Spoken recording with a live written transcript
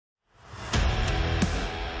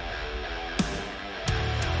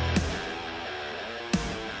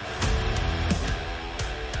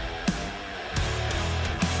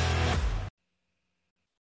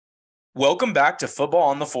Welcome back to Football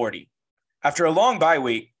on the 40. After a long bye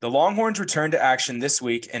week, the Longhorns returned to action this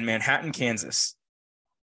week in Manhattan, Kansas.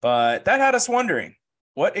 But that had us wondering,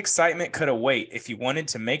 what excitement could await if you wanted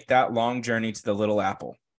to make that long journey to the Little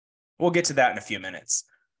Apple? We'll get to that in a few minutes.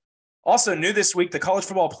 Also new this week, the College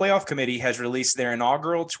Football Playoff Committee has released their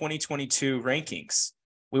inaugural 2022 rankings.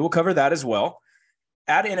 We will cover that as well.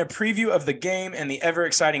 Add in a preview of the game and the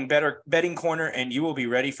ever-exciting betting corner, and you will be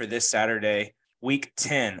ready for this Saturday, Week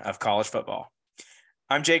 10 of college football.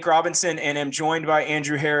 I'm Jake Robinson, and am joined by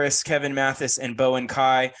Andrew Harris, Kevin Mathis, and Bowen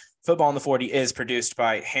Kai. Football on the 40 is produced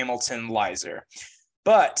by Hamilton Lizer.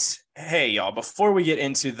 But, hey, y'all, before we get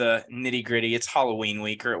into the nitty-gritty, it's Halloween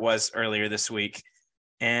week, or it was earlier this week,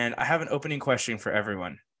 and I have an opening question for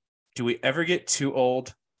everyone. Do we ever get too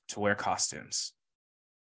old to wear costumes?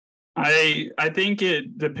 I think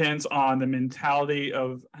it depends on the mentality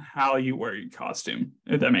of how you wear your costume,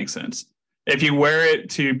 if that makes sense. If you wear it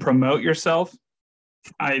to promote yourself,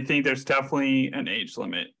 I think there's definitely an age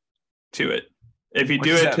limit to it. If you What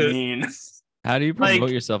do does it that to mean? How do you promote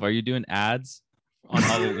yourself? Are you doing ads on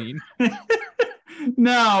Halloween?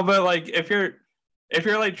 No, but like if you're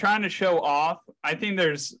like trying to show off, I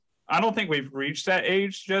don't think we've reached that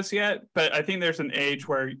age just yet, but I think there's an age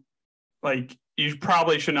where like you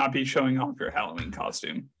probably should not be showing off your Halloween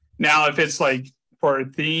costume. Now, if it's like for a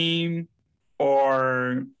theme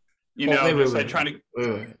or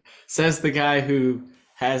wait. Says the guy who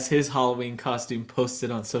has his Halloween costume posted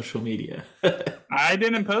on social media. I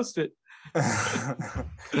didn't post it.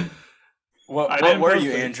 What were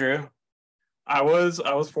you, Andrew? I was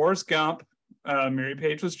Forrest Gump. Mary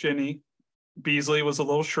Page was Jenny. Beasley was a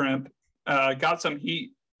little shrimp. Got some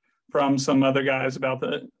heat from some other guys about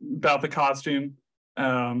the costume.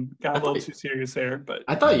 Got a little too serious there, but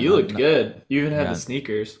I thought you looked good. You even had the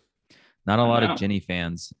sneakers. Not a lot of Jenny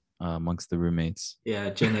fans amongst the roommates.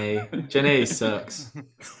 Yeah, Jen A sucks.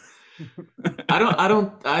 I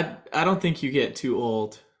don't think you get too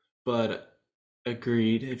old, but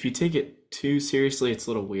agreed. If you take it too seriously, it's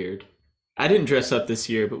a little weird. I didn't dress up this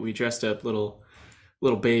year, but we dressed up little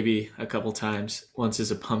baby a couple times. Once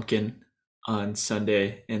as a pumpkin on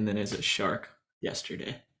Sunday, and then as a shark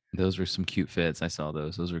yesterday. Those were some cute fits. I saw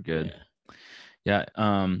those. Those were good. Yeah.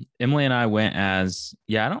 Emily and I went as,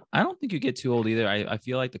 I don't think you get too old either. I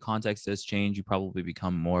feel like the context does change. You probably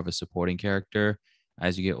become more of a supporting character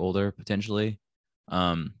as you get older, potentially.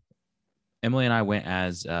 Emily and I went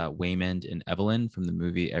as Waymond and Evelyn from the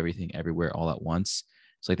movie Everything Everywhere All at Once.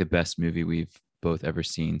 It's like the best movie we've both ever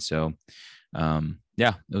seen. So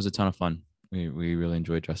it was a ton of fun. We really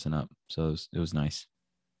enjoyed dressing up. So it was nice.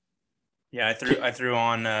 Yeah, I threw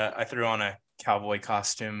on a cowboy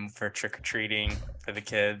costume for trick-or-treating for the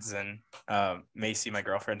kids, and Macy, my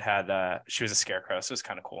girlfriend, she was a scarecrow, so it was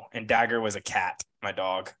kind of cool. And Dagger was a cat, my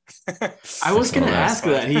dog. I was gonna ask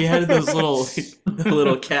that. He had those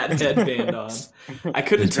little cat headband on. I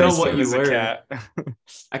couldn't tell what you were.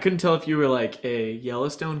 I couldn't tell if you were like a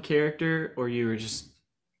Yellowstone character or you were just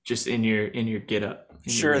in your getup.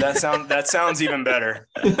 Sure, that sounds even better.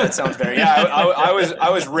 That sounds better. Yeah, I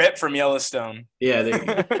was Rip from Yellowstone. Yeah, there you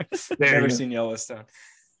go. Never seen Yellowstone.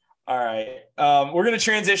 All right, we're going to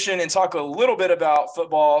transition and talk a little bit about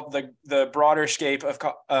football, the broader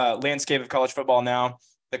landscape of college football. Now,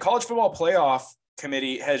 the College Football Playoff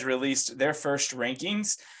Committee has released their first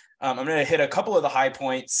rankings. I'm going to hit a couple of the high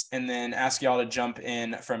points and then ask y'all to jump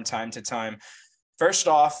in from time to time. First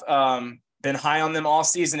off, been high on them all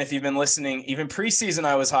season. If you've been listening, even preseason,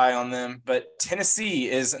 I was high on them, but Tennessee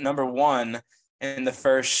is number 1 in the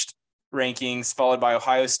first rankings, followed by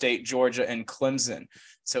Ohio State, Georgia, and Clemson.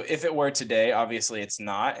 So if it were today, obviously it's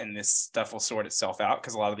not, and this stuff will sort itself out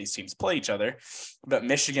because a lot of these teams play each other, but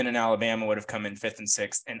Michigan and Alabama would have come in 5th and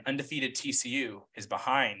 6th, and undefeated TCU is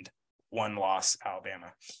behind one loss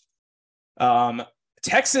Alabama.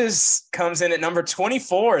 Texas comes in at number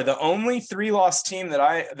 24, the only 3-loss team that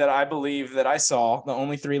I believe that I saw. The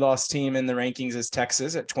only 3-loss team in the rankings is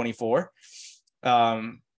Texas at 24.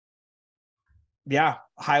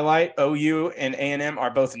 Highlight, OU and A&M are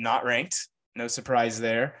both not ranked. No surprise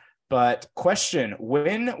there. But question,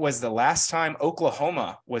 when was the last time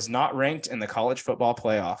Oklahoma was not ranked in the college football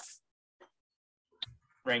playoff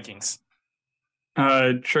rankings?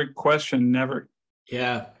 Trick question, never.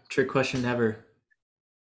 Yeah, trick question, never.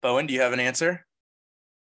 Bowen, do you have an answer?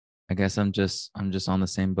 I guess I'm just on the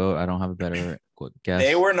same boat. I don't have a better guess.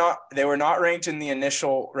 They were not ranked in the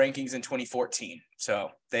initial rankings in 2014. So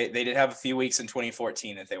they did have a few weeks in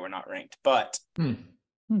 2014 that they were not ranked. But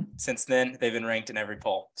since then, they've been ranked in every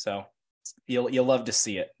poll. So you'll love to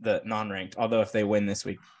see it, the non-ranked. Although if they win this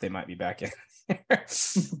week, they might be back in.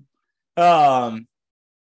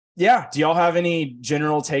 Yeah. Do y'all have any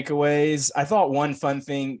general takeaways? I thought one fun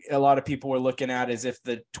thing a lot of people were looking at is if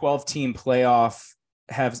the 12-team playoff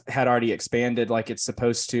had already expanded like it's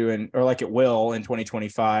supposed to, or like it will in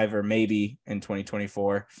 2025 or maybe in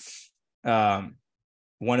 2024.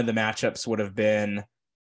 One of the matchups would have been,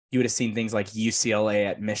 you would have seen things like UCLA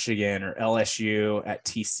at Michigan or LSU at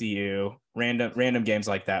TCU. Random games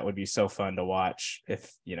like that would be so fun to watch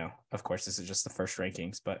if, of course, this is just the first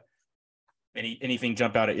rankings, but anything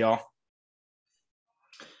jump out at y'all?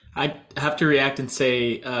 I have to react and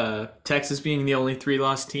say Texas being the only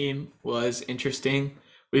 3-loss team was interesting.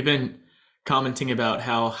 We've been commenting about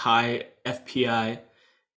how high FPI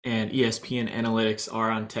and ESPN analytics are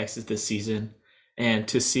on Texas this season, and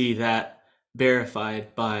to see that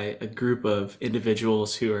verified by a group of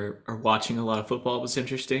individuals who are watching a lot of football was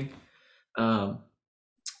interesting. And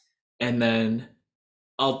then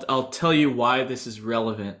I'll tell you why this is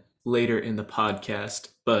relevant later in the podcast,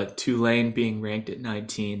 but Tulane being ranked at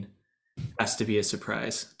 19 has to be a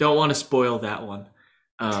surprise. Don't want to spoil that one.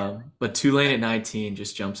 But Tulane at 19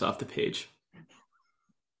 just jumps off the page.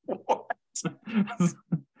 What?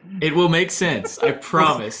 It will make sense. I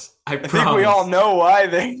promise. I think we all know why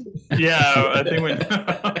they. Yeah, I think we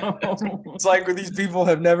know. It's like these people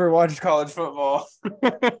have never watched college football.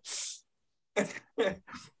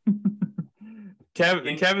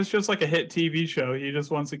 Kevin's just like a hit TV show. He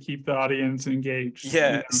just wants to keep the audience engaged.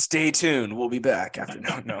 Yeah, stay tuned. We'll be back after.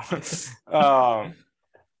 No.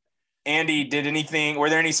 Andy, were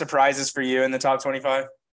there any surprises for you in the top 25?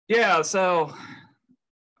 Yeah, so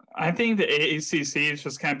I think the AACC has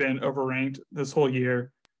just kind of been overranked this whole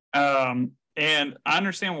year. And I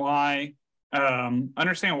understand why.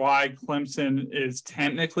 Clemson is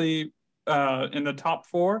technically in the top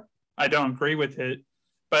 4. I don't agree with it,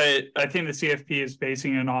 but I think the CFP is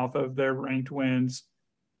basing it off of their ranked wins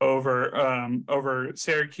over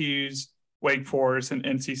Syracuse, Wake Forest, and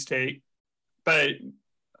NC State. But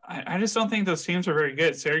I just don't think those teams are very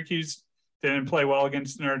good. Syracuse didn't play well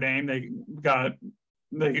against Notre Dame. They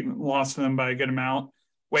lost to them by a good amount.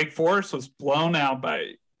 Wake Forest was blown out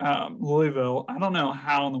by Louisville. I don't know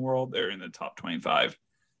how in the world they're in the top 25.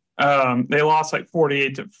 They lost like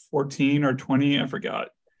 48-14 or 20. I forgot.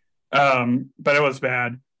 But it was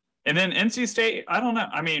bad. And then NC State, I don't know.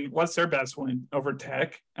 I mean, what's their best win? Over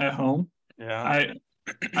Tech at home? Yeah.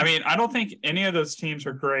 I mean, I don't think any of those teams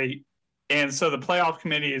are great. And so the playoff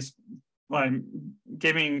committee is like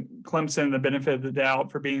giving Clemson the benefit of the doubt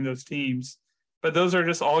for being those teams. But those are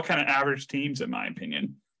just all kind of average teams, in my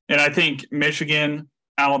opinion. And I think Michigan,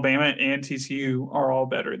 Alabama, and TCU are all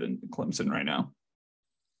better than Clemson right now.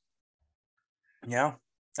 Yeah.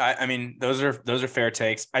 I mean, those are fair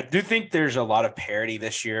takes. I do think there's a lot of parity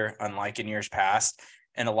this year, unlike in years past.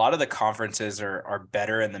 And a lot of the conferences are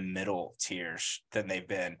better in the middle tiers than they've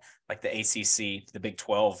been, like the ACC, the Big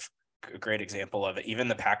 12, a great example of it, even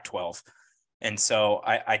the Pac-12. And so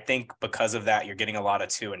I think because of that, you're getting a lot of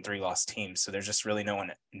 2- and 3-loss teams. So there's just really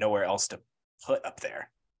nowhere else to put up there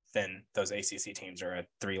than those ACC teams or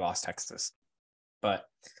a 3-loss Texas. But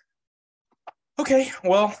okay,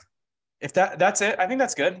 well, if that's it, I think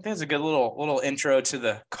that's good. I think it's a good little intro to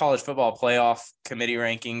the college football playoff committee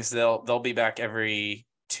rankings. They'll be back every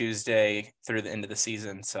Tuesday through the end of the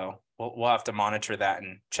season. So we'll have to monitor that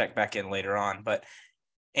and check back in later on. But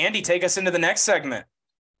Andy, take us into the next segment.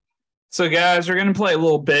 So guys, we're going to play a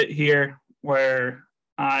little bit here where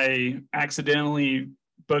I accidentally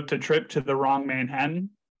booked a trip to the wrong Manhattan.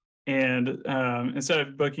 And instead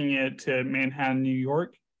of booking it to Manhattan, New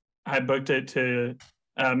York, I booked it to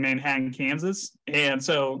Manhattan, Kansas. And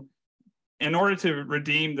so in order to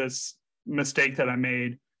redeem this mistake that I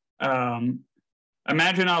made,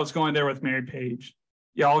 imagine I was going there with Mary Page.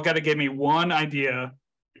 Y'all got to give me one idea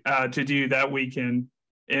to do that weekend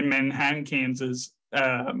in Manhattan, Kansas,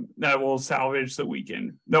 that will salvage the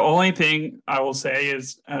weekend. The only thing I will say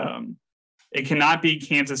is it cannot be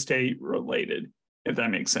Kansas State related, if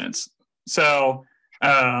that makes sense. So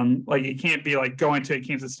like it can't be like going to a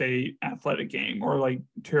Kansas State athletic game or like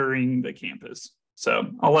touring the campus.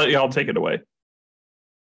 So I'll let y'all take it away.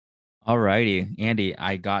 All righty, Andy,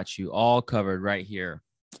 I got you all covered right here.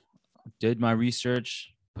 Did my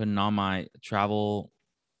research, putting on my travel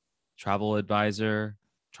advisor,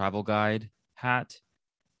 travel guide hat,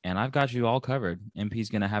 and I've got you all covered. MP's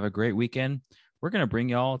going to have a great weekend. We're going to bring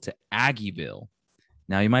y'all to Aggieville.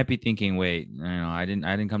 Now you might be thinking, wait, I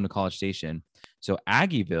didn't come to College Station. So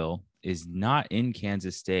Aggieville is not in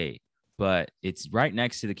Kansas State, but it's right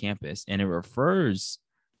next to the campus, and it refers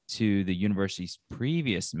to the university's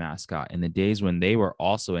previous mascot in the days when they were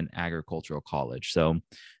also an agricultural college. So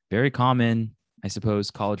very common, I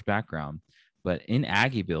suppose, college background. But in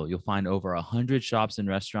Aggieville, you'll find over 100 shops and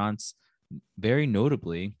restaurants. Very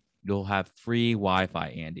notably, you'll have free Wi-Fi,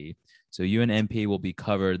 Andy. So you and MP will be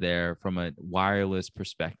covered there from a wireless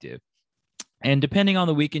perspective. And depending on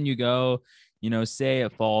the weekend you go, say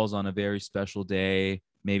it falls on a very special day,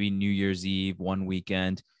 maybe New Year's Eve, one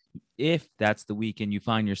weekend. If that's the weekend you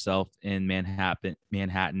find yourself in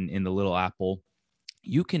Manhattan in the Little Apple,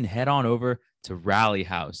 you can head on over to Rally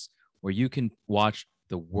House, where you can watch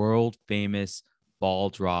the world famous ball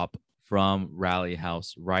drop from Rally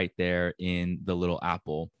House right there in the Little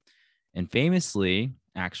Apple. And famously,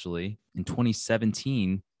 actually, in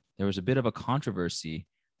 2017, there was a bit of a controversy.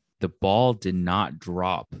 The ball did not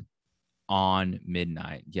drop on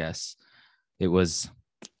midnight. Yes, it was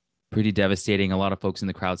pretty devastating. A lot of folks in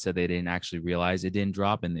the crowd said they didn't actually realize it didn't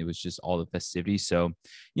drop, and it was just all the festivities. So,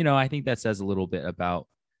 I think that says a little bit about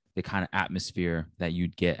the kind of atmosphere that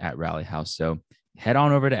you'd get at Rally House. So head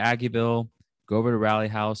on over to Aggieville, go over to Rally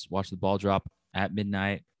House, watch the ball drop at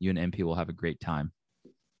midnight. You and MP will have a great time.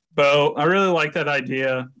 Bo, I really like that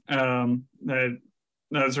idea.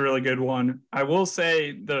 That's a really good one. I will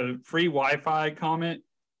say the free Wi-Fi comment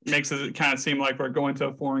makes it kind of seem like we're going to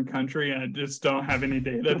a foreign country and I just don't have any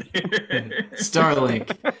data there.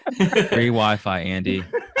 Starlink. Free Wi-Fi, Andy.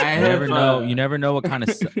 You never know what kind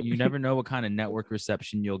of network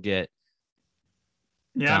reception you'll get.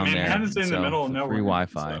 Yeah, Manhattan's in the middle of nowhere. Free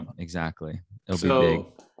Wi-Fi, so. Exactly. It'll be big.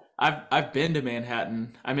 I've been to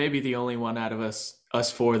Manhattan. I may be the only one out of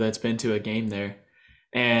us four that's been to a game there.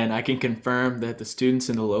 And I can confirm that the students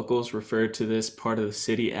and the locals refer to this part of the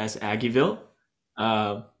city as Aggieville.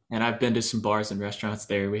 And I've been to some bars and restaurants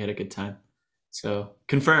there. We had a good time. So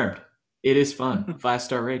confirmed. It is fun.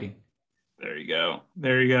 5-star rating. There you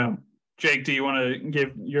go. Jake, do you want to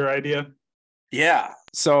give your idea? Yeah.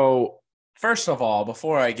 So first of all,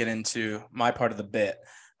 before I get into my part of the bit,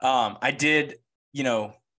 I did,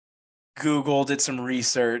 Google, did some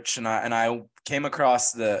research, and I came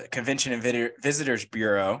across the Convention and Visitors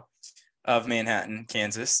Bureau of Manhattan,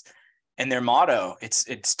 Kansas, and their motto.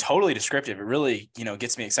 It's totally descriptive. It really,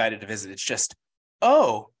 gets me excited to visit. It's just,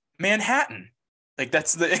 oh, Manhattan. Like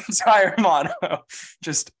that's the entire motto.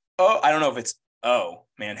 Just, oh, I don't know if it's oh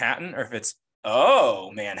Manhattan or if it's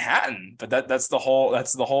oh Manhattan, but that's the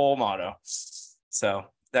whole motto. So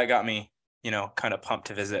that got me, kind of pumped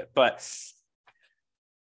to visit. But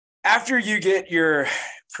after you get your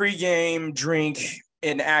pregame drink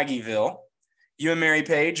in Aggieville, you and Mary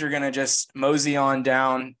Page are going to just mosey on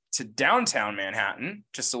down to downtown Manhattan,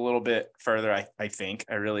 just a little bit further, I think.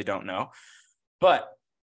 I really don't know. But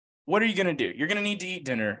what are you going to do? You're going to need to eat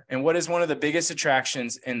dinner. And what is one of the biggest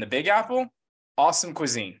attractions in the Big Apple? Awesome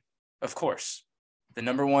cuisine, of course. The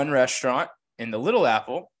number one restaurant in the Little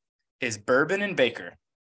Apple is Bourbon and Baker.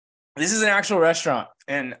 This is an actual restaurant,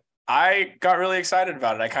 and I got really excited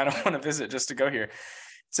about it. I kind of want to visit just to go here.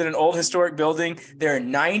 It's in an old historic building. There are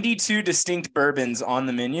 92 distinct bourbons on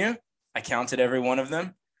the menu. I counted every one of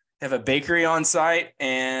them. They have a bakery on site,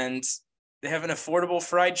 and they have an affordable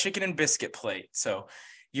fried chicken and biscuit plate. So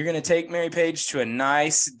you're going to take Mary Page to a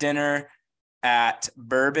nice dinner at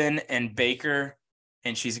Bourbon and Baker,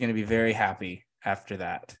 and she's going to be very happy after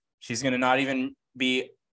that. She's going to not even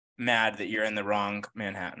be mad that you're in the wrong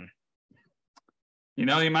Manhattan. You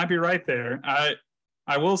might be right there.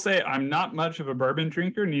 I will say I'm not much of a bourbon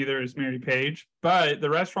drinker, neither is Mary Page, but the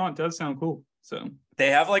restaurant does sound cool. So they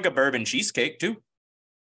have like a bourbon cheesecake too.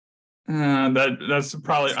 That's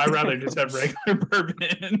probably, I'd rather just have regular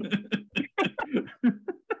bourbon.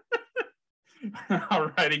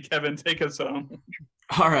 All righty, Kevin, take us home.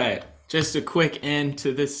 All right, just a quick end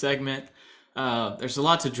to this segment. There's a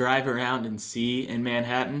lot to drive around and see in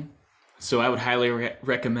Manhattan, so I would highly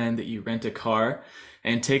recommend that you rent a car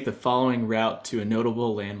and take the following route to a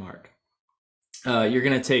notable landmark. You're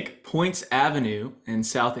going to take Points Avenue in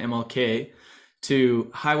South MLK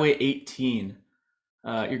to Highway 18.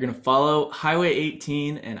 You're going to follow Highway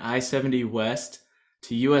 18 and I-70 West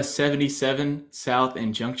to US 77 South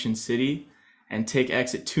in Junction City and take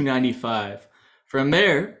exit 295. From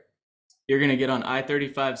there, you're going to get on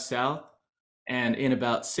I-35 South, and in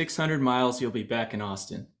about 600 miles, you'll be back in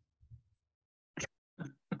Austin.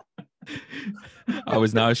 I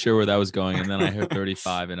was not sure where that was going, and then I heard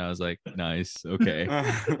 35, and I was like, nice, okay.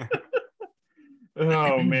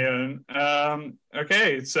 Oh, man.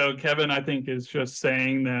 Okay, so Kevin, I think, is just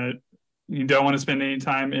saying that you don't want to spend any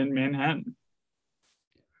time in Manhattan.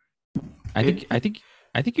 I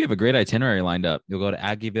think you have a great itinerary lined up. You'll go to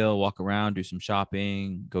Aggieville, walk around, do some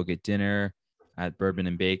shopping, go get dinner at Bourbon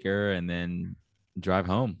and Baker, and then drive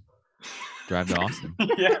home. Drive to Austin.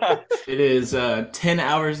 Yeah. It is 10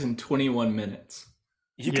 hours and 21 minutes.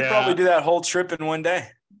 You could probably do that whole trip in one day.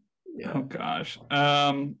 Yeah. Oh gosh.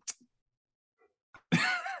 I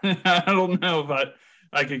don't know if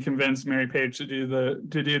I could convince Mary Page to do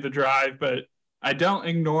the drive, but I don't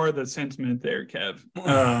ignore the sentiment there, Kev.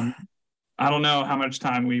 I don't know how much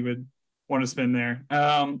time we would want to spend there.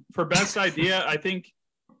 For best idea, I think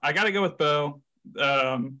I got to go with Bo.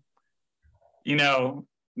 You know,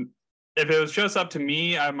 if it was just up to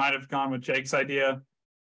me, I might have gone with Jake's idea,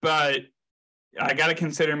 but I got to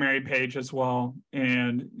consider Mary Page as well.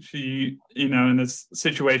 And she, in this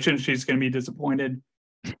situation, she's going to be disappointed.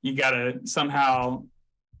 You got to somehow,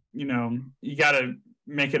 you got to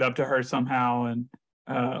make it up to her somehow. And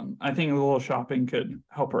I think a little shopping could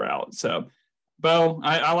help her out. So, Bo,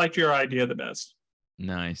 I liked your idea the best.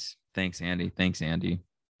 Nice. Thanks, Andy.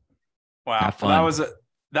 Wow. Well,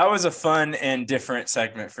 that was a fun and different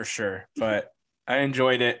segment for sure, but I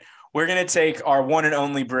enjoyed it. We're going to take our one and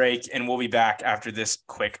only break, and we'll be back after this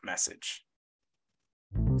quick message.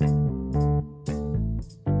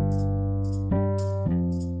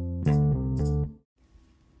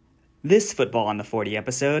 This Football on the 40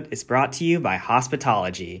 episode is brought to you by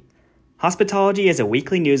Hospitology. Hospitology is a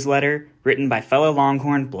weekly newsletter written by fellow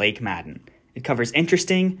Longhorn Blake Madden. It covers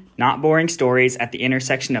interesting, not boring stories at the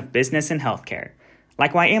intersection of business and healthcare,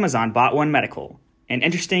 like why Amazon bought One Medical, and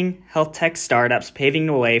interesting health tech startups paving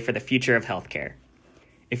the way for the future of healthcare.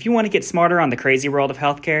 If you want to get smarter on the crazy world of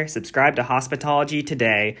healthcare, subscribe to Hospitology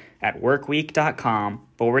today at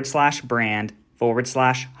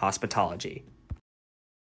workweek.com/brand/hospitology.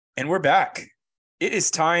 And we're back. It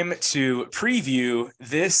is time to preview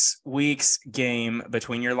this week's game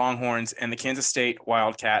between your Longhorns and the Kansas State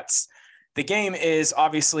Wildcats. The game is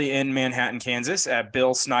obviously in Manhattan, Kansas at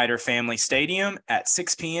Bill Snyder Family Stadium at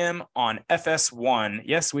 6 p.m. on FS1.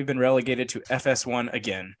 Yes, we've been relegated to FS1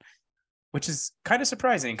 again, which is kind of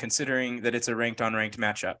surprising considering that it's a ranked-on-ranked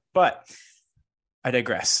matchup. But I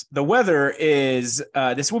digress. The weather is,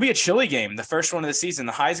 this will be a chilly game, the first one of the season.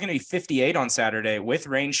 The high is going to be 58 on Saturday with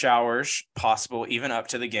rain showers possible even up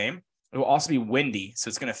to the game. It will also be windy, so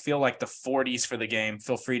it's going to feel like the 40s for the game.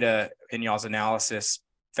 Feel free to, in y'all's analysis,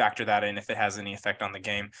 factor that in if it has any effect on the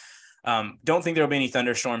game. Don't think there will be any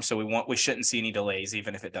thunderstorms, so we shouldn't see any delays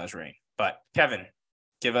even if it does rain. But Kevin,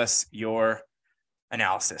 give us your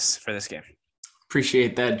analysis for this game.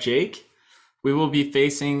 Appreciate that, Jake. We will be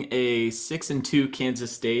facing a 6-2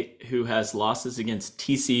 Kansas State who has losses against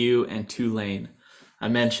TCU and Tulane. I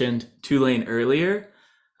mentioned Tulane earlier.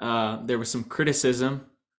 There was some criticism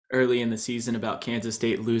early in the season about Kansas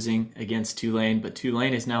State losing against Tulane, but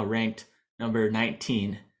Tulane is now ranked number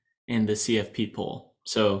 19 in the CFP poll.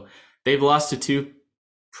 So they've lost to two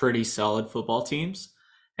pretty solid football teams,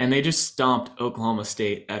 and they just stomped Oklahoma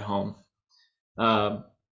State at home.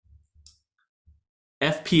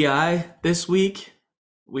 FPI this week,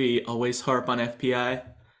 we always harp on FPI.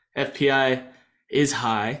 FPI is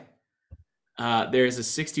high. There is a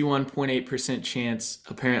 61.8% chance,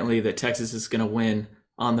 apparently, that Texas is going to win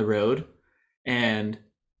on the road. And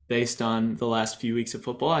based on the last few weeks of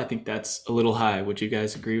football, I think that's a little high. Would you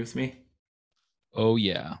guys agree with me? Oh,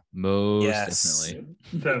 yeah. Definitely.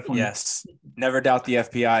 Definitely. Yes. Never doubt the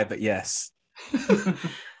FPI, but yes.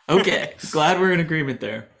 Okay. Glad we're in agreement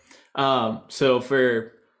there. So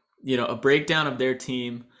for, a breakdown of their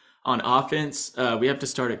team on offense, we have to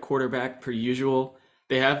start at quarterback per usual.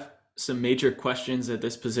 They have some major questions at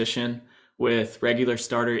this position with regular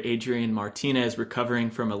starter Adrian Martinez recovering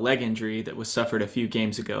from a leg injury that was suffered a few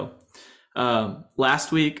games ago.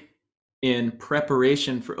 Last week, in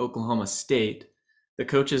preparation for Oklahoma State, the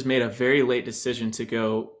coaches made a very late decision to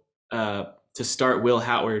go to start Will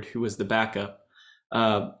Howard, who was the backup.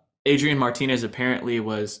 Adrian Martinez apparently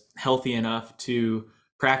was healthy enough to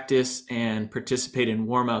practice and participate in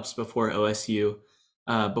warm-ups before OSU,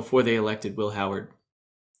 before they elected Will Howard.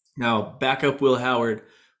 Now, backup Will Howard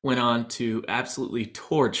went on to absolutely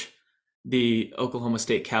torch the Oklahoma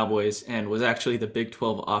State Cowboys and was actually the Big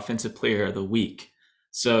 12 Offensive Player of the Week.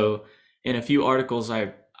 So in a few articles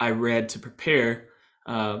I read to prepare,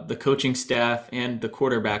 the coaching staff and the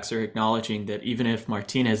quarterbacks are acknowledging that even if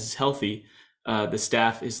Martinez is healthy, the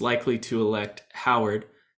staff is likely to elect Howard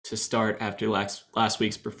to start after last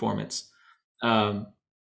week's performance.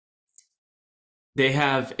 They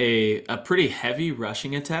have a pretty heavy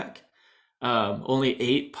rushing attack. Only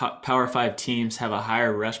 8 Power 5 teams have a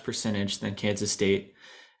higher rush percentage than Kansas State,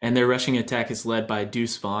 and their rushing attack is led by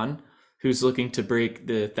Deuce Vaughn, who's looking to break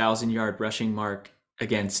the 1,000-yard rushing mark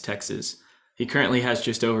against Texas. He currently has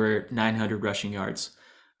just over 900 rushing yards.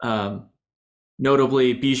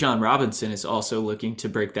 Notably, Bijan Robinson is also looking to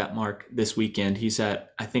break that mark this weekend. He's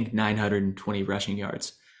at, I think, 920 rushing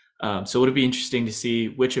yards. So it'll be interesting to see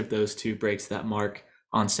which of those two breaks that mark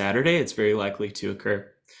on Saturday. It's very likely to occur.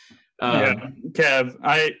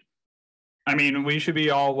 Kev, I mean, we should be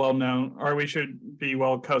all well known, or we should be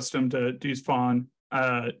well accustomed to Deuce Vaughn.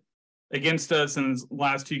 Against us in his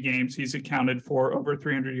last 2 games, he's accounted for over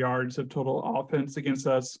 300 yards of total offense against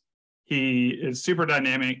us. He is super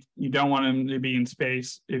dynamic. You don't want him to be in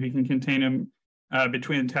space. If you can contain him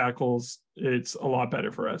between the tackles, it's a lot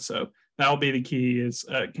better for us. So that'll be the key, is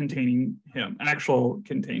containing him,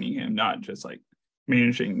 not just like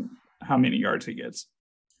managing how many yards he gets.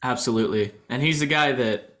 Absolutely. And he's the guy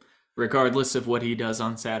that, regardless of what he does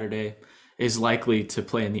on Saturday, is likely to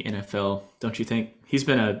play in the NFL, don't you think? He's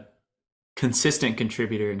been a consistent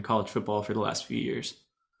contributor in college football for the last few years.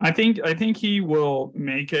 I think he will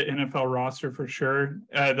make an NFL roster for sure.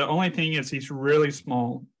 The only thing is he's really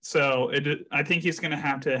small. So I think he's going to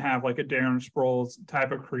have like a Darren Sproles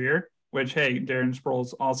type of career, which, hey, Darren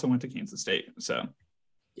Sproles also went to Kansas State. So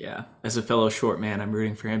yeah, as a fellow short man, I'm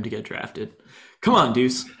rooting for him to get drafted. Come on,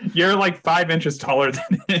 Deuce. You're like 5 inches taller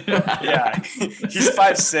than him. Yeah, he's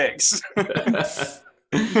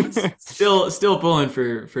 5'6". Still pulling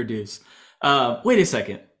for Deuce. Wait a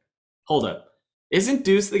second. Hold up. Isn't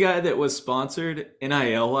Deuce the guy that was sponsored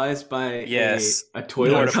NIL-wise by a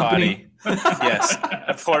toilet company? Yes,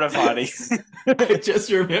 a porta potty. I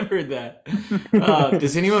just remembered that.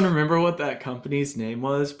 Does anyone remember what that company's name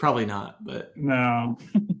was? Probably not, but no.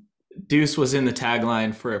 Deuce was in the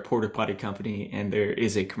tagline for a porta potty company, and there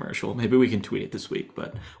is a commercial. Maybe we can tweet it this week,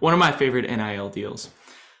 but one of my favorite NIL deals.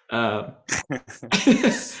 It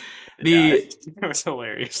was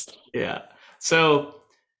hilarious. Yeah. So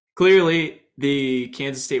clearly the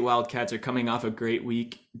Kansas State Wildcats are coming off a great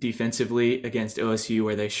week defensively against OSU,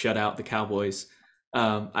 where they shut out the Cowboys.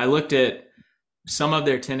 I looked at some of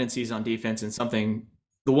their tendencies on defense, and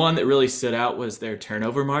the one that really stood out was their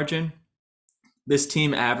turnover margin. This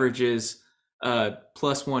team averages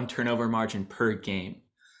 +1 turnover margin per game.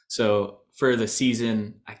 So for the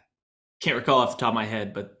season, I can't recall off the top of my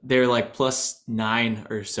head, but they're like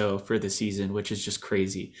 +9 or so for the season, which is just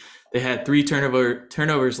crazy. They had 3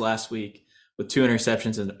 turnovers last week with 2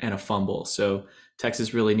 interceptions and a fumble. So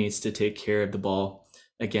Texas really needs to take care of the ball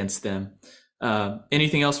against them.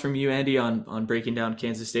 Anything else from you, Andy, on breaking down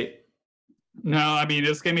Kansas State? No, I mean,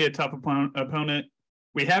 it's going to be a tough opponent.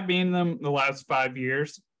 We have beaten them the last 5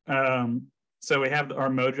 years. So we have our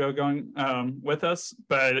mojo going with us,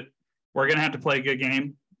 but we're going to have to play a good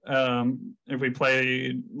game. If we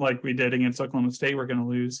play like we did against Oklahoma State, we're going to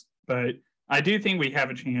lose. But I do think we have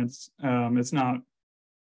a chance.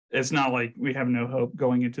 It's not like we have no hope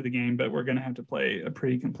going into the game, but we're going to have to play a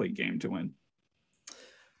pretty complete game to win.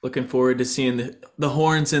 Looking forward to seeing the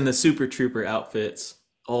horns in the Super Trooper outfits,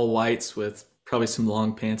 all whites with probably some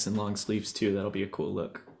long pants and long sleeves too. That'll be a cool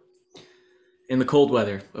look. In the cold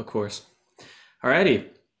weather, of course. Alrighty.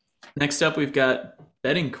 Next up, we've got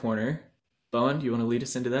Betting Corner. Bowen, do you want to lead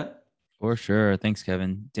us into that? For sure. Thanks,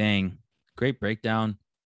 Kevin. Dang, great breakdown.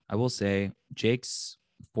 I will say Jake's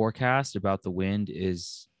forecast about the wind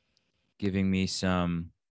is giving me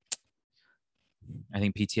some, I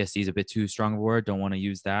think PTSD is a bit too strong of a word. Don't want to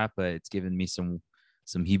use that, but it's giving me some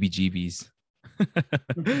heebie-jeebies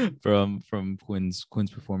from Quinn's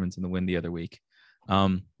performance in the wind the other week.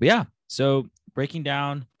 But yeah, so breaking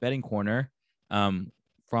down Betting Corner, from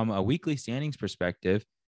a weekly standings perspective,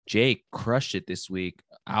 Jake crushed it this week,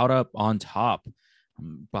 up on top,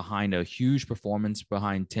 behind a huge performance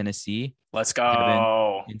behind Tennessee. Let's go.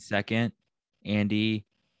 Kevin in second, Andy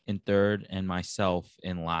in third, and myself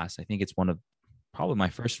in last. I think it's one of probably my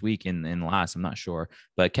first week in last. I'm not sure,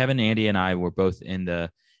 but Kevin, Andy, and I were both in the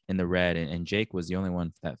red, and Jake was the only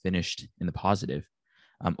one that finished in the positive.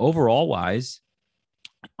 Overall wise,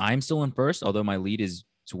 I'm still in first, although my lead is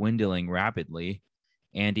dwindling rapidly.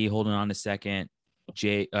 Andy holding on to second.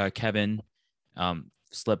 Kevin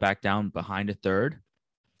slipped back down behind a third,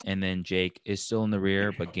 and then Jake is still in the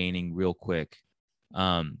rear but gaining real quick.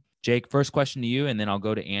 Jake, first question to you, and then I'll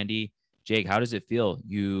go to Andy. Jake, how does it feel?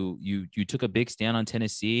 You took a big stand on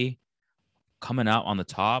Tennessee, coming out on the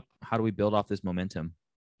top. How do we build off this momentum?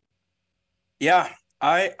 Yeah,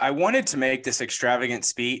 I wanted to make this extravagant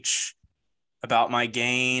speech about my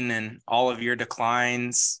gain and all of your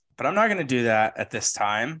declines, but I'm not going to do that at this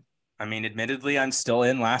time. I mean, admittedly, I'm still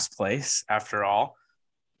in last place after all.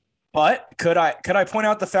 But could I point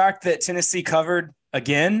out the fact that Tennessee covered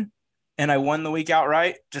again and I won the week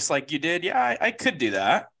outright, just like you did? Yeah, I could do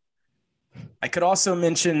that. I could also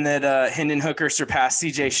mention that Hendon Hooker surpassed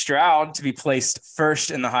CJ Stroud to be placed first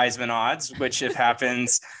in the Heisman odds, which, if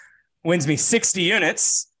happens, wins me 60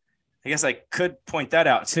 units. I guess I could point that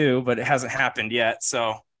out too, but it hasn't happened yet.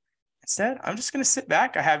 So Instead, I'm just going to sit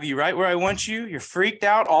back. I have you right where I want you. You're freaked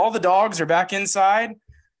out. All the dogs are back inside.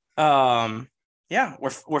 Yeah,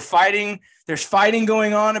 we're fighting. There's fighting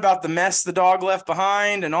going on about the mess the dog left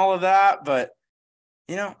behind and all of that. But,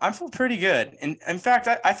 I feel pretty good. And in fact,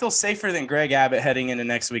 I feel safer than Greg Abbott heading into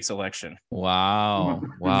next week's election. Wow.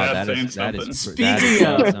 That's That saying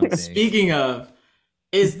is Speaking of,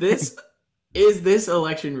 is this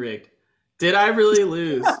election rigged? Did I really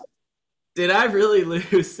lose? Did I really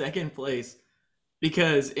lose second place?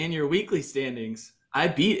 Because in your weekly standings, I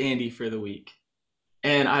beat Andy for the week.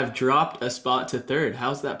 And I've dropped a spot to third.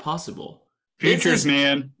 How's that possible? Futures,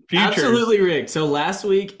 man. Futures. Absolutely rigged. So last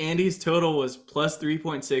week, Andy's total was plus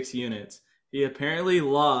 3.6 units. He apparently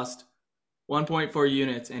lost 1.4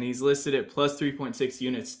 units, and he's listed at plus 3.6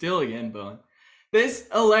 units. Still again, Bone. This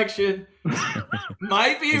election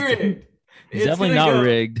might be rigged. It's definitely not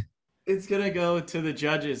rigged. It's going to go to the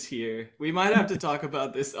judges here. We might have to talk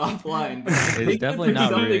about this offline. It's definitely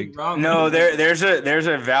not rigged. No, there's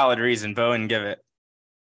a valid reason. Bowen, give it.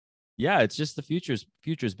 Yeah, it's just the futures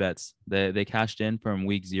bets. They cashed in from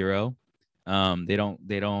week 0. They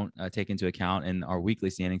don't take into account in our weekly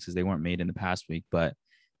standings because they weren't made in the past week, but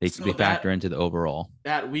they factor into the overall.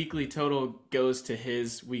 That weekly total goes to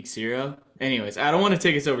his week 0. Anyways, I don't want to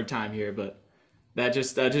take us over time here, but that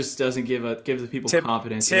just doesn't give the people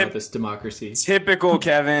confidence about this democracy. Typical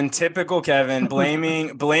Kevin,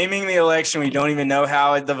 blaming the election. We don't even know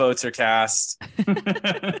how the votes are cast.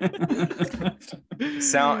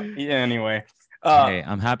 Anyway. Hey,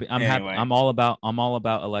 I'm happy. Happy. I'm all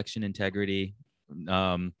about election integrity,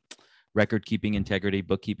 record keeping integrity,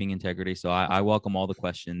 bookkeeping integrity. So I welcome all the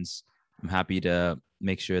questions. I'm happy to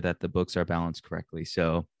make sure that the books are balanced correctly.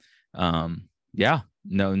 So, yeah,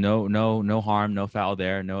 no harm, no foul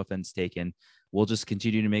there. No offense taken. We'll just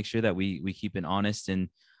continue to make sure that we keep it honest and,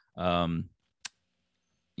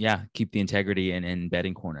 keep the integrity in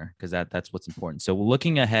betting corner because that's what's important. So we're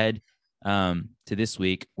looking ahead to this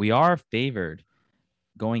week. We are favored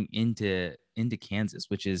going into Kansas,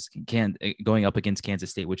 which is going up against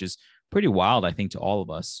Kansas State, which is pretty wild, I think, to all of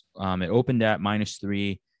us. It opened at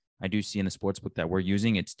 -3. I do see in the sports book that we're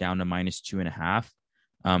using it's down to -2.5.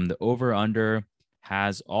 The over under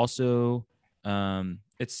has also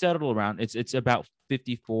it's settled around it's about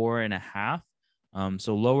 54.5.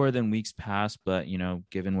 So lower than weeks past, but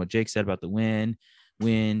given what Jake said about the wind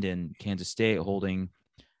and Kansas State holding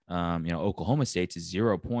Oklahoma State to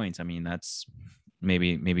 0 points. I mean, that's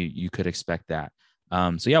maybe you could expect that.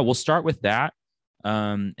 So yeah, we'll start with that.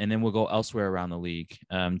 And then we'll go elsewhere around the league.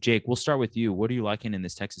 Jake, we'll start with you. What are you liking in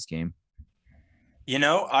this Texas game?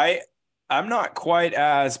 I'm not quite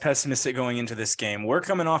as pessimistic going into this game. We're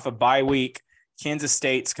coming off a bye week. Kansas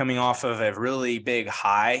State's coming off of a really big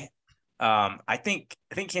high. I think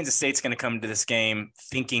Kansas State's going to come to this game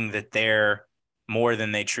thinking that they're more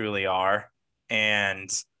than they truly are. And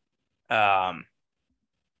I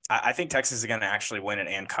think Texas is going to actually win it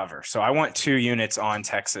and cover. So I want 2 units on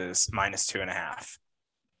Texas -2.5.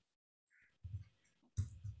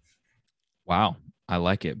 Wow. I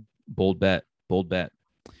like it. Bold bet.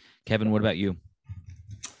 Kevin, what about you?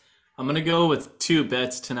 I'm going to go with 2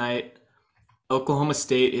 bets tonight. Oklahoma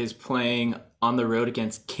State is playing on the road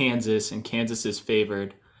against Kansas, and Kansas is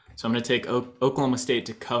favored. So I'm going to take Oklahoma State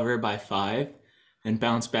to cover by 5 and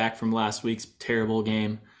bounce back from last week's terrible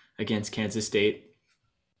game against Kansas State.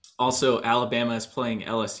 Also, Alabama is playing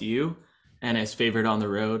LSU and is favored on the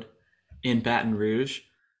road in Baton Rouge.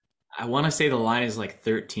 I want to say the line is like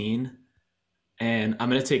 13, and I'm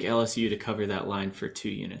going to take LSU to cover that line for 2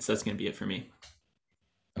 units. That's going to be it for me.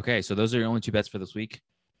 Okay, so those are your only 2 bets for this week?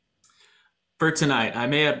 For tonight. I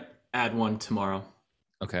may add one tomorrow.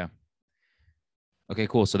 Okay,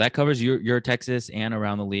 cool. So that covers your Texas and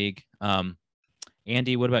around the league.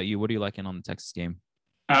 Andy, what about you? What are you liking on the Texas game?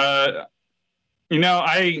 I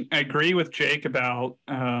agree with Jake about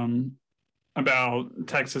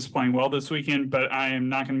Texas playing well this weekend, but I am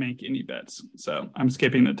not going to make any bets. So I'm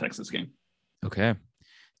skipping the Texas game. Okay.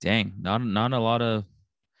 Dang. Not a lot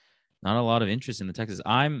of interest in the Texas.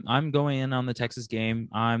 I'm going in on the Texas game.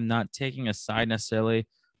 I'm not taking a side necessarily,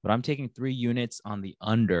 but I'm taking 3 units on the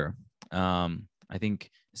under. I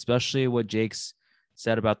think especially what Jake's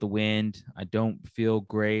said about the wind, I don't feel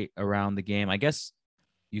great around the game. I guess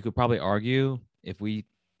you could probably argue if we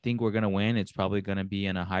think we're going to win, it's probably going to be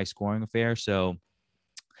in a high scoring affair. So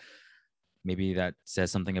maybe that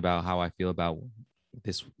says something about how I feel about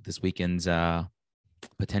this weekend's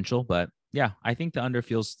potential. But yeah, I think the under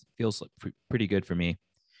feels pretty good for me.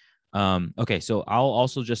 Okay, so I'll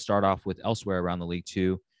also just start off with elsewhere around the league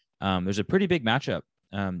too. There's a pretty big matchup.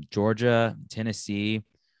 Georgia, Tennessee,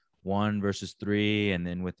 1 versus 3, and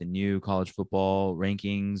then with the new college football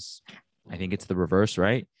rankings, I think it's the reverse,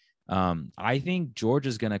 right? I think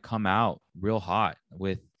Georgia's going to come out real hot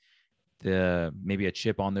with maybe a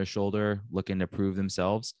chip on their shoulder, looking to prove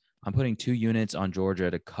themselves. I'm putting 2 units on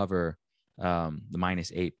Georgia to cover the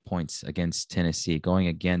 -8 points against Tennessee, going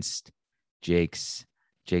against Jake's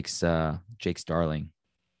darling.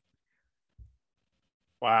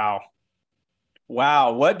 Wow.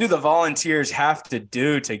 What do the Volunteers have to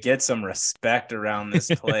do to get some respect around this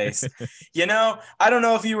place? I don't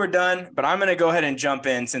know if you were done, but I'm going to go ahead and jump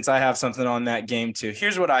in since I have something on that game too.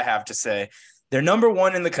 Here's what I have to say. They're number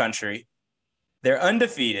 1 in the country. They're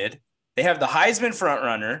undefeated. They have the Heisman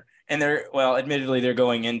frontrunner, and admittedly, they're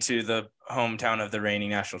going into the hometown of the reigning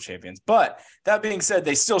national champions. But that being said,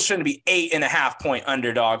 they still shouldn't be 8.5-point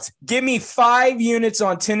underdogs. Give me 5 units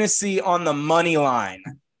on Tennessee on the money line.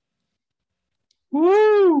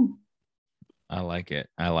 Woo! I like it.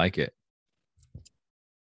 All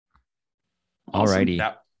Awesome. righty.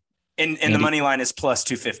 And the money line is plus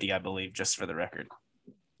 250, I believe, just for the record.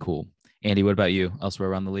 Cool. Andy, what about you? Elsewhere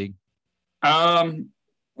around the league?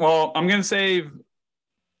 Well, I'm gonna save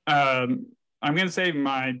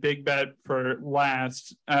my big bet for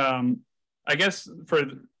last. I guess for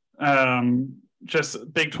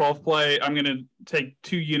just Big 12 play, I'm gonna take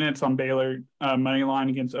 2 units on Baylor money line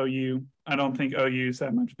against OU. I don't think OU is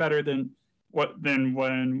that much better than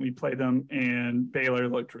when we played them, and Baylor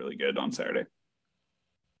looked really good on Saturday.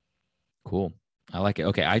 Cool. I like it.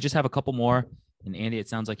 Okay, I just have a couple more. And Andy, it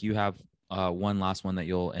sounds like you have one last one that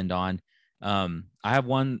you'll end on. I have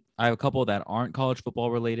a couple that aren't college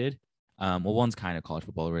football related. One's kind of college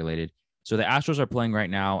football related. So the Astros are playing right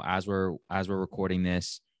now as we're recording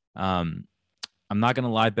this. I'm not going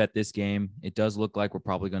to live bet this game. It does look like we're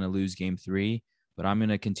probably going to lose game 3, but I'm going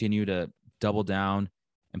to continue to double down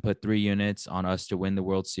and put 3 units on us to win the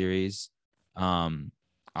World Series.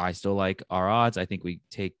 I still like our odds. I think we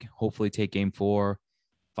hopefully take game 4,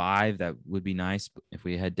 5. That would be nice if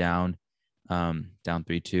we head down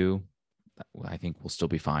 3-2. I think we'll still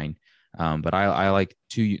be fine. But I like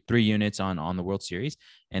 3 units on the World Series.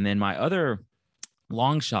 And then my other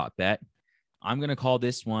long shot bet, I'm going to call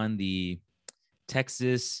this one the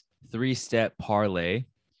Texas 3-step parlay,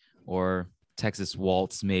 or Texas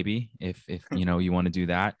waltz, maybe, if you want to do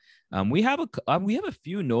that. We have a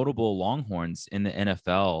few notable Longhorns in the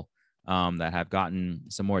NFL that have gotten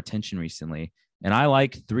some more attention recently, and I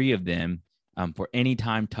like 3 of them for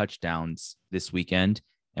anytime touchdowns this weekend,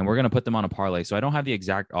 and we're going to put them on a parlay. So I don't have the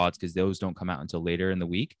exact odds because those don't come out until later in the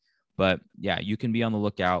week, but yeah, you can be on the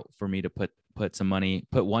lookout for me to put some money,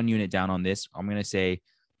 put 1 unit down on this. I'm going to say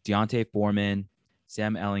Deontay Foreman,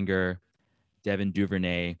 Sam Ehlinger, Devin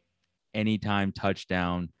Duvernay, anytime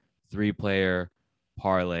touchdown, 3-player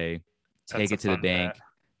parlay. Take it to the bank. Bet.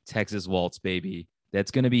 Texas waltz, baby.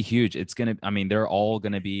 That's going to be huge. They're all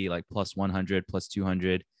going to be like plus 100, plus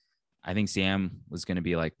 200. I think Sam was going to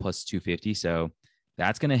be like plus 250. So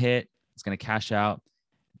that's going to hit. It's going to cash out.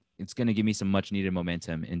 It's going to give me some much needed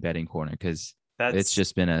momentum in betting corner because it's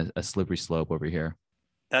just been a slippery slope over here.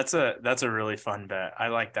 That's a really fun bet. I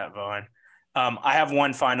like that, Bowen. I have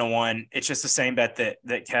one final one. It's just the same bet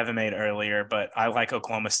that Kevin made earlier, but I like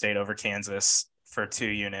Oklahoma State over Kansas for 2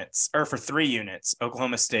 units, or for 3 units.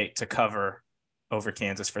 Oklahoma State to cover over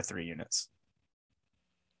Kansas for 3 units.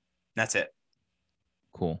 That's it.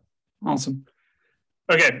 Cool. Awesome.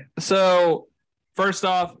 Okay, so first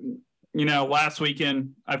off, last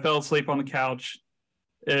weekend I fell asleep on the couch.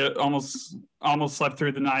 It almost slept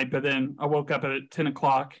through the night, but then I woke up at 10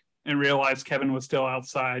 o'clock and realized Kevin was still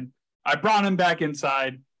outside. I brought him back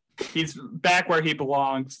inside. He's back where he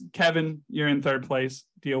belongs. Kevin, you're in 3rd place.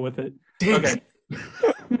 Deal with it. Okay.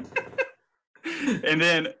 And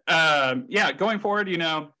then, going forward,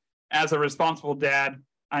 as a responsible dad,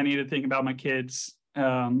 I need to think about my kids,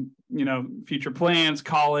 future plans,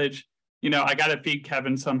 college. I got to feed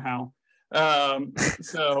Kevin somehow.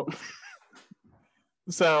 So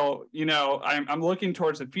I'm looking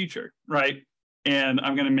towards the future, right? And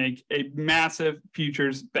I'm going to make a massive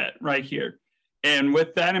futures bet right here. And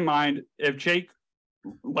with that in mind, if Jake,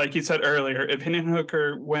 like you said earlier, if Hendon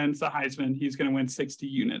Hooker wins the Heisman, he's going to win 60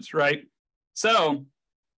 units, right? So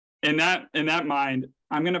in that mind,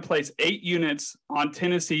 I'm going to place 8 units on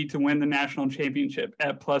Tennessee to win the national championship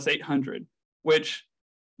at plus 800, which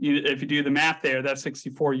if you do the math there, that's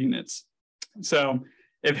 64 units. So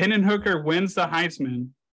if Hendon Hooker wins the Heisman,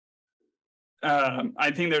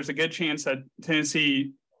 I think there's a good chance that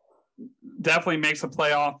Tennessee definitely makes a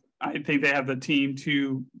playoff. I think they have the team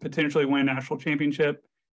to potentially win a national championship.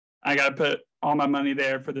 I got to put all my money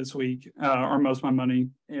there for this week, or most of my money.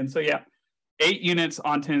 And so, yeah, 8 units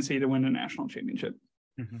on Tennessee to win a national championship.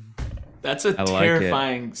 That's a I like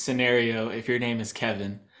terrifying scenario if your name is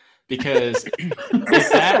Kevin, because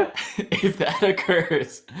if that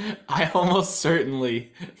occurs, I almost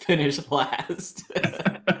certainly finish last.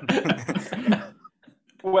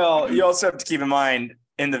 Well, you also have to keep in mind,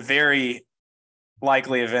 in the very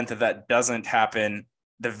likely event that that doesn't happen,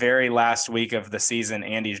 the very last week of the season,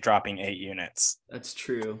 Andy's dropping 8 units. That's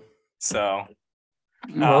true. So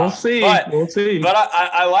We'll see. We'll see. But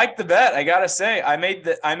I like the bet. I gotta say, I made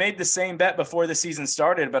the same bet before the season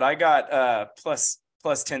started, but I got plus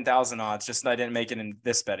 10,000 odds. Just I didn't make it in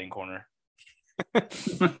this betting corner.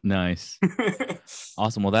 Nice.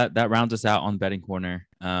 Awesome. Well, that rounds us out on betting corner.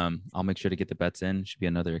 I'll make sure to get the bets in. Should be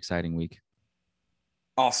another exciting week.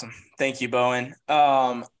 Awesome. Thank you, Bowen.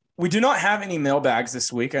 We do not have any mailbags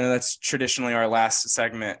this week. I know that's traditionally our last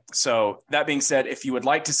segment. So that being said, if you would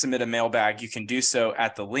like to submit a mailbag, you can do so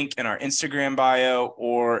at the link in our Instagram bio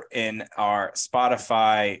or in our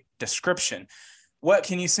Spotify description. What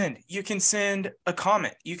can you send? You can send a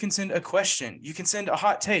comment. You can send a question. You can send a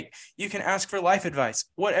hot take. You can ask for life advice,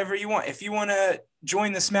 whatever you want. If you want to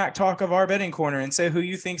join the smack talk of our betting corner and say who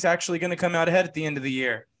you think's actually going to come out ahead at the end of the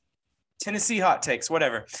year, Tennessee hot takes,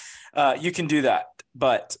 whatever, you can do that.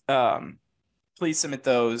 But please submit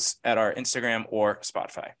those at our Instagram or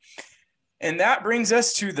Spotify. And that brings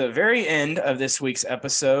us to the very end of this week's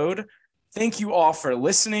episode. Thank you all for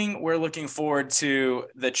listening. We're looking forward to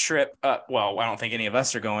the trip up. Well, I don't think any of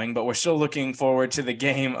us are going, but we're still looking forward to the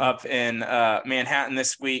game up in Manhattan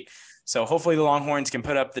this week. So hopefully the Longhorns can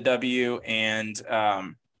put up the W, and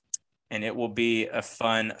it will be a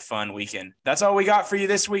fun weekend. That's all we got for you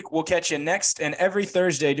this week. We'll catch you next and every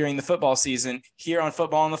Thursday during the football season here on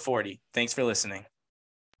Football on the 40. Thanks for listening.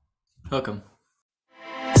 Hook 'em.